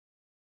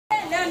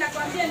leo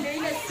nakwambia ndio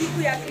ile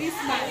siku ya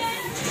Christmas.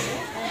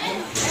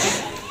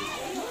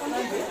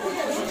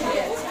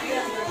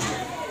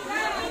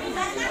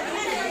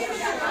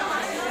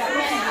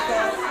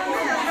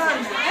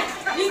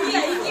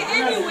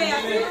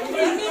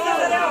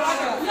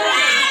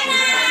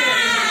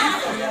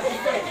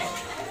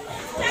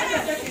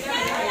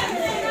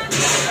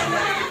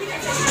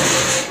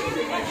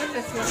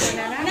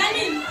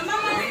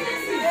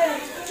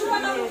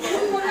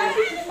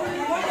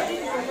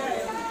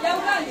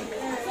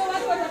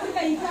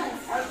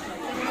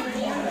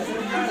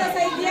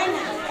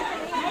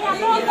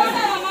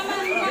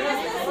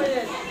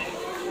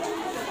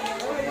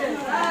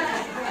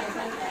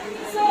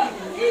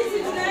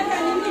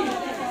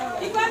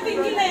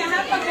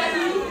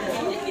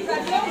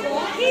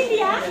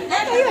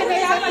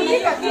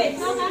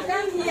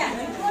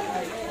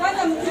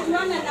 Kwanza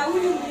mkiona na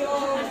huyu ndio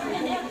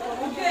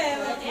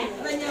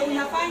wenye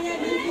unafanya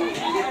nini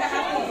kufika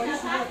hapo.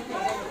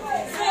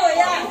 So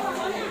yeah,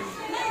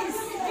 nice,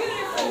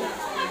 beautiful.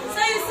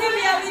 So you see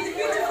we are with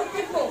beautiful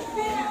people.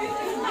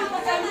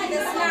 Come in the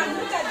slum.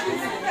 Look at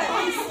this, look at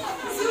this.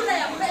 Sura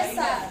ya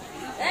pesa,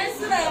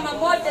 sura ya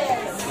models.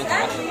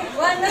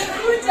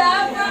 Wanakuja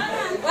hapa,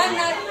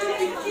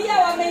 wanatupikia,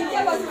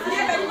 wameingia kwa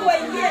sufuria karibu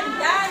waingie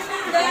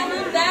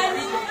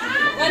ndani.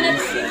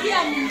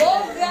 Wanatupikia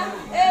mboga,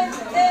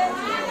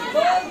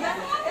 mboga,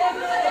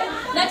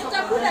 na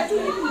tutakula tu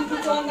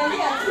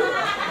tuangalia tu.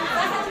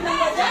 Sasa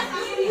tunangoja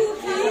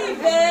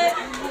kiive.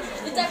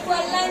 Itakuwa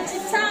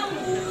lunch tamu.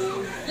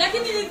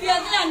 Lakini ni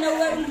viazi na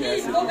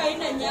uwarudi mboga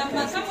ina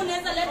nyama. Kama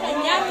unaweza leta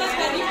nyama,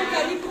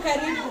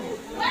 karibu.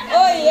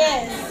 Oh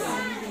yes.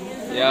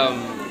 Yum.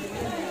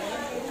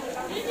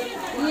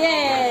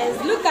 Yes,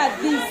 look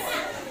at this.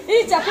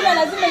 Hii chakula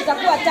lazima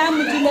itakuwa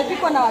tamu,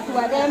 imepikwa na watu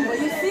warembo.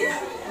 You see?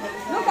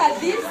 Look at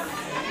this.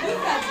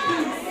 Look at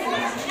this.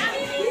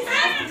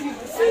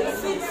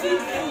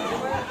 Sweet.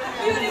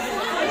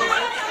 Beautiful.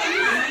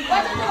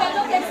 Watoto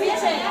watoke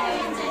piche.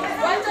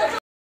 Watoto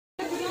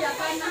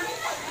hapana.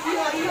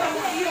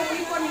 Hiyo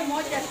iko ni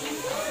moja tu.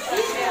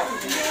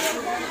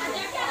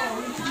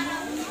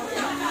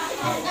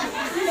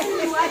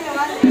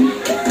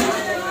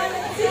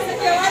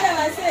 Sisi wale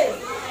wazee.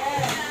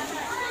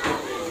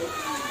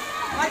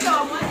 Wacha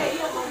wamweke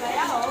hiyo mboga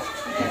yao.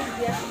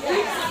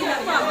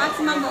 Kwa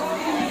maximum of 2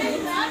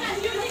 minutes.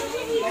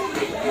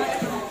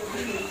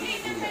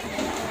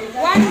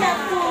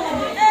 Wonderful.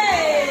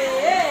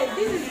 Hey,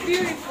 this is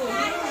beautiful.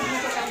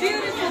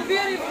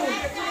 Beautiful.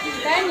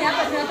 Yaani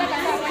hapa tunataka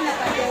sasa kwenda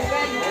pale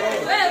ugali.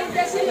 Wewe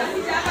utashinda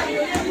kuja hapa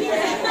ndio.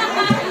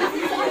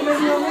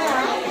 Umeniona?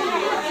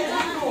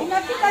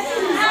 Unapika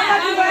chini hapa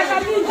tunaweka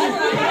mingi.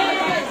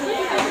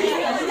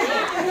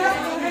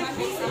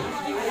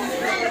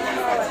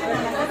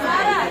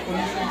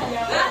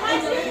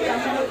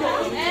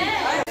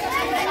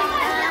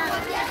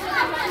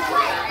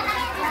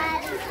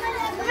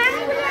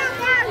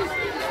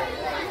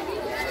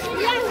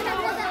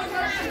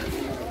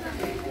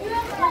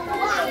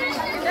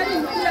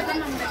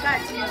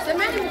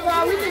 Semeni mko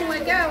wawili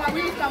mwegewe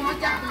wawili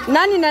pamoja.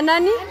 Nani na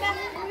nani?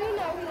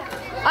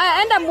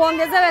 Aya, enda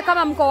muongezewe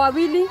kama mko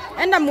wawili.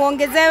 Enda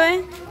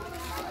muongezewe.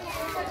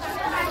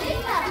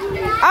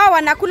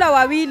 Wanakula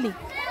wawili.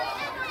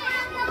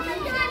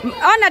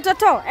 Ona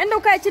toto, enda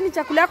ukae chini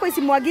chakula yako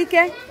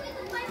isimwagike.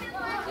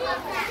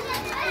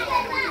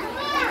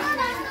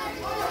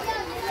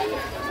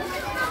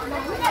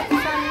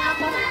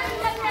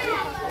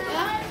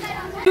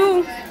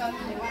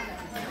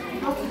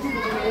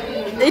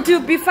 It will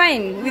be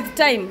fine with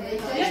time.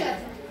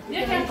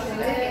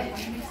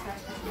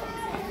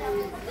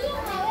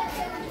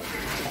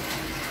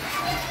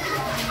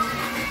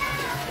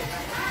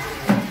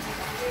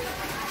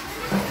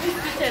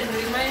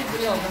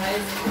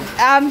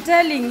 I'm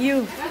telling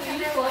you.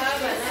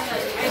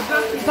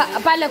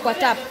 Pale kwa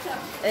tap.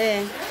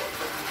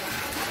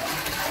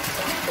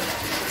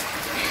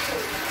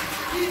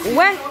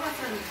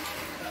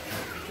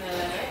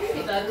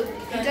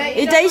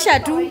 Itaisha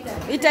tu.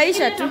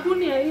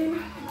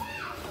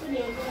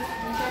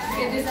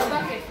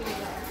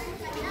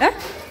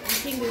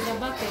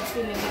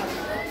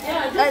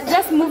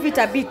 Just move it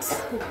a bit.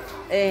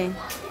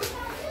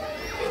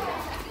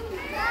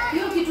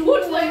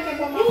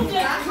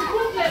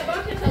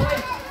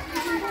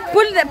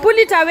 Pull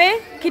it away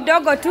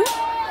kidogo tu.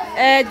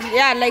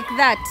 Yeah, like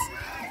that.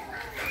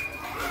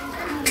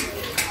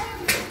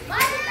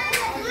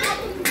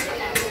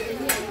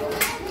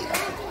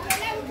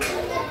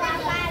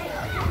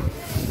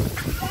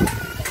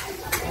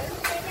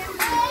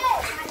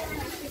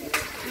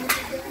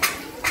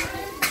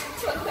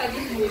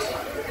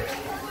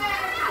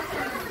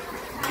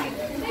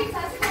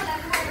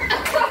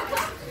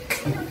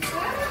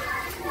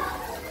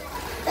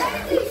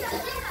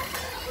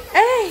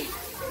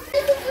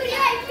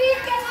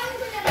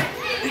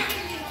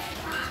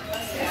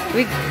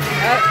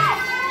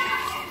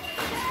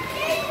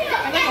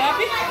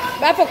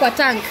 Hapo kwa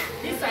tank.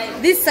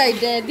 This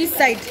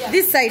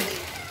side.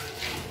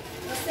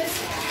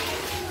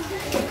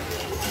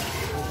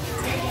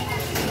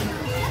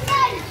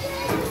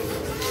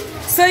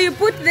 So you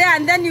put there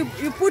and then you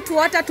put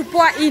water to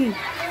pour in.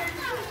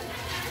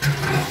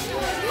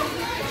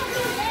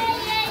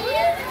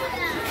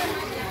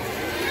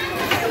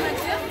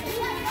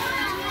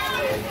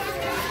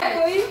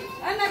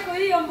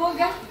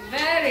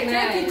 Very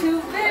nice.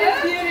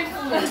 Very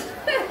beautiful.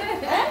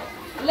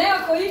 Leo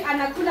Koi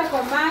anakula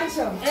kwa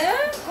macho.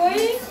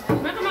 Koi,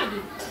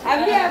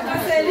 ambia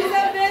Pastor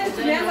Elizabeth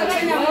tumeanza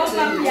kufanya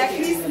warm-up ya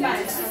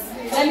Christmas.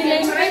 Na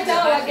nimeinvite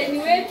hao wageni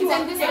wetu wa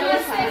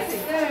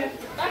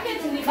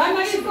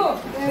Mama Shiko,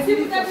 si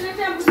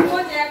mtatuletea mtu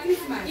mmoja ya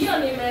Christmas. Hiyo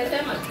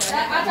nimesema.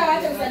 Hata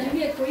wacha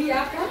usalimie Koi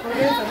hapa.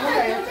 Koi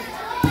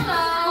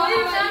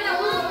sana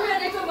huyu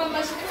anaitwa Mama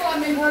Shiko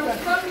amemwona.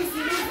 Kopi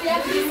siri ya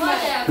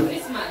Christmas.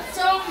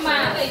 Choma.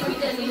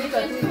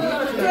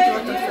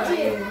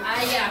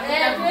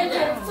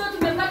 So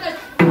tumepata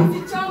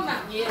choma.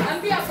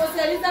 Ambia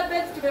Pastor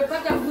Elizabeth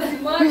tumepata mbuzi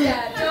moja.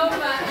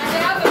 Choma. Na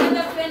hapa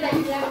nenda kwenda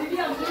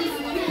kuambia mbuzi.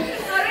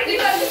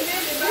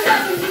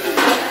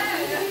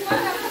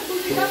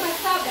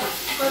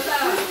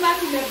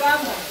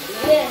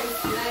 Yes,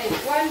 nice.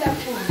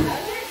 Wonderful.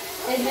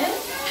 Amen.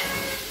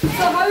 So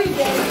how is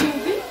the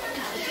movie?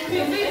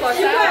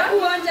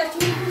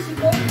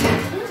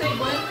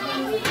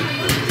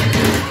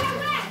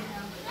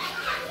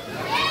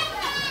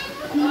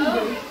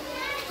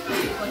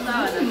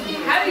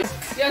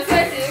 You're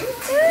sweating?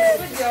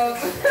 Good job.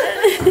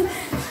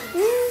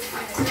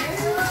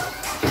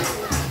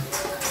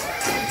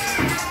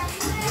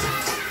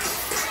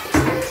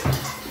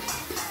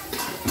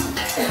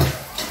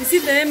 You see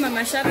the way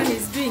Mama Sharon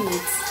is doing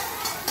it?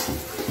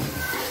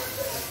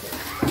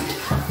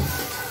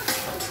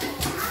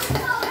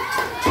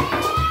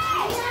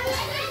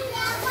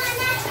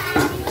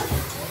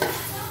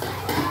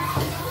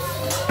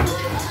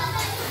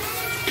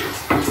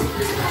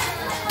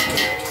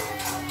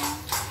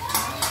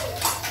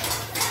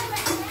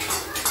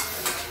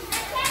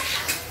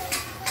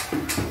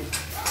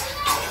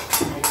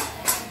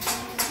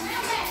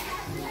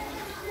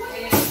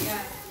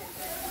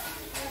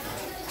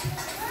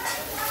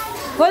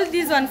 Hold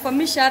this one for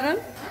me, Sharon.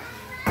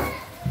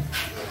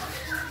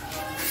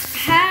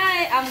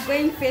 Hi, I'm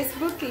going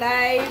Facebook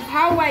Live.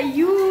 How are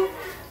you?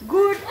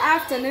 Good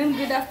afternoon,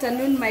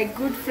 my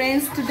good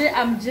friends. Today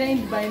I'm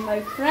joined by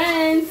my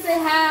friends. Say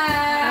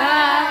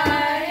hi.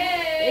 Hi.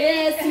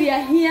 Yes, we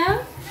are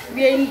here.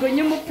 We are in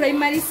Gonyumu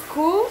Primary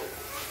School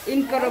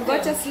in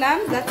Korogocho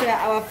slum. That's where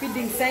our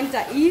feeding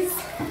center is.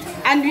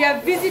 And we are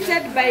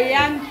visited by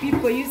young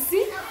people, you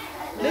see?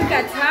 Look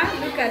at her,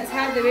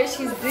 the way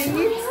she's doing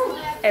it.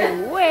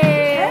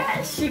 Away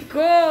she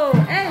go.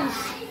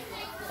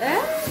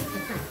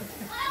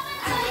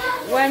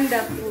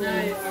 Wonderful.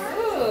 Nice.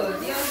 Oh,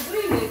 they are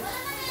doing it.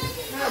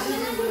 Now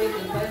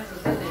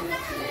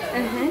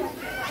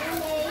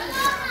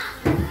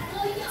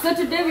so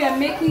today we are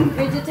making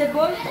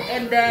vegetables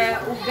and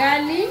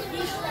ugali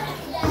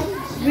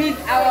with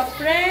our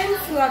friends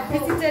who have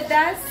visited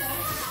us,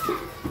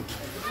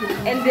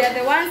 and they are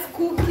the ones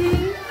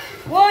cooking.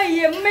 Oh,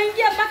 yeah,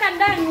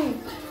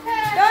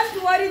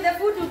 don't worry, the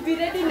food will be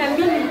ready in a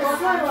minute.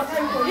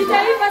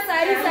 Itaiva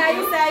sai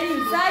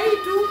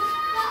too.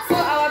 So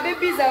our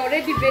babies are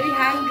already very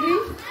hungry.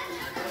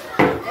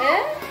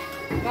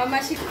 Mama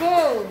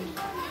Shiko,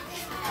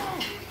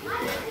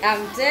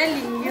 I'm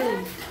telling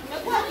you.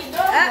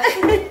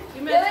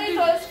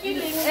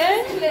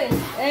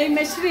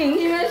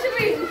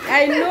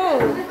 I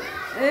know.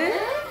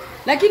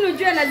 Lakini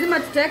ujue lazima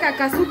tutaweka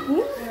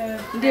kasupu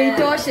ndio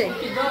itoshe.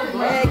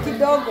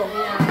 Kidogo.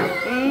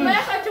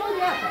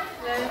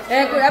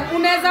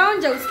 Unaweza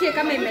onja usikie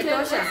kama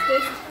imetosha.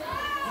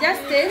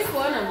 Just taste.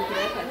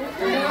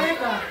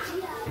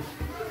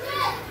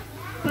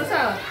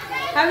 Sawa.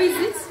 How is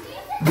it?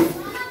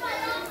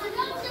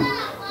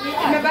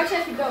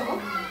 Imebakisha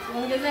kidogo.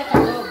 Ongezea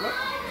kidogo.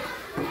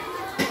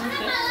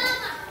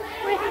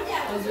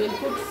 As we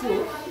put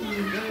soup.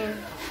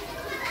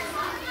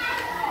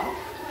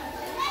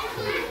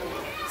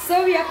 So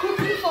we are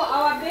cooking for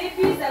our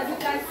babies. As you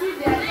can see,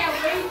 they are here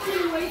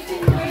waiting.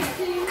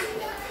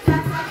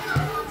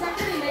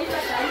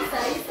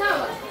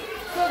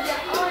 So they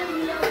are all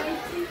here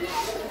waiting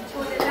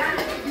for the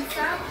lunch to be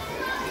served.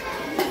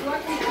 This is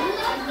what we do,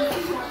 and we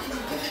see what we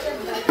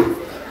do.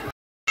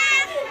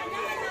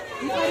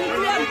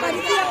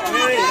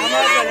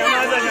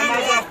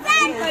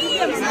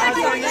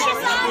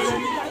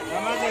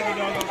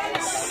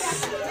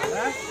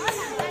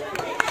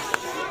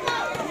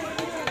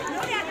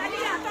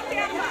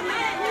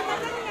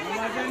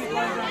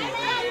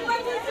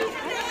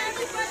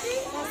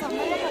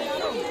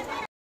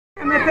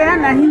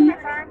 Amepeana hii.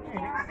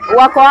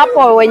 Wako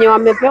hapo wenye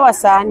wamepewa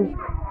sahani.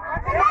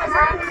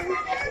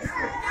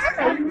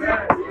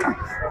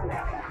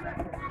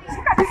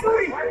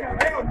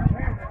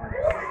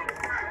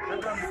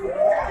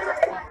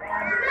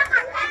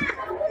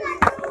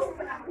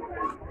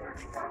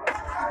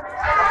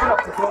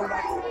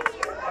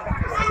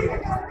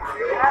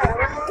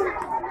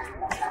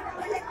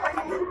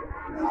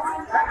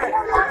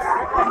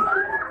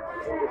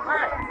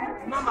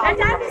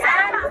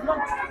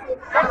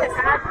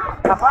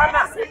 Hapana.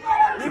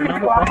 Mimi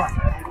niko hapa.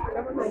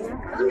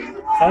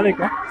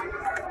 Salika.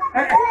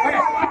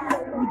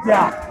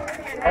 Uja.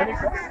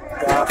 Salika.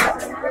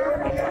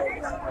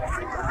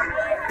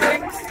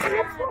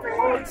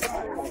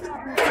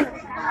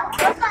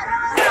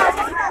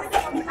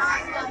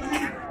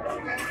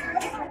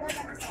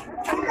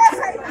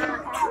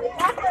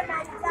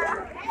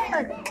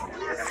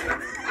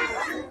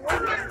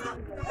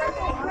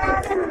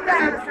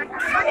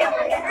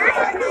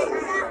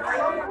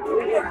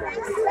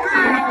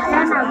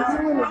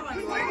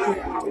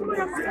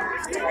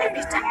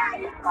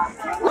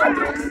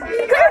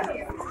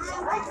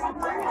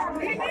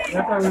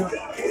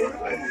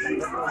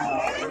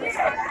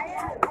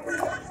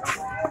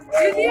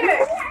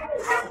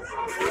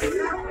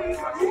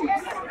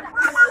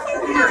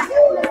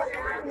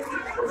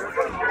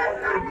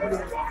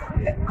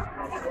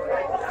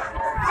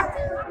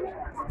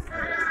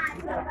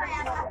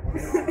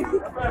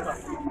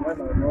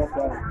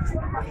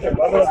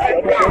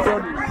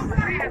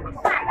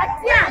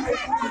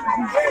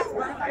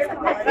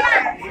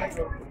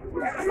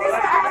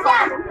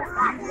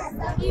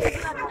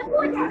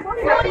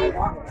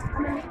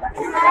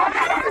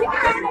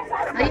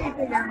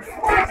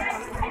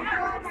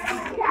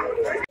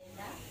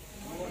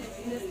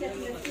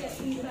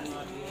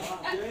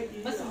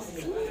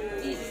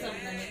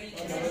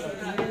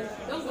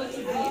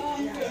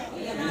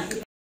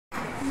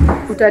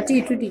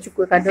 Utatii tu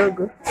nichukue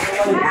kadogo.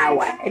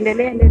 Sawa.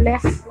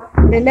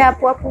 Endelea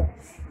hapo.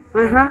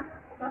 Aha.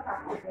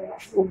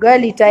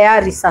 Ugali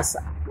tayari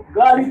sasa.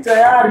 Ugali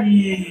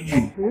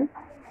tayari.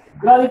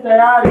 Ugali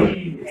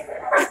tayari.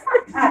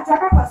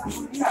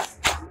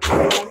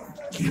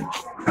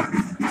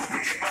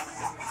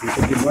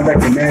 Nikimwona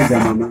kimeza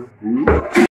mama.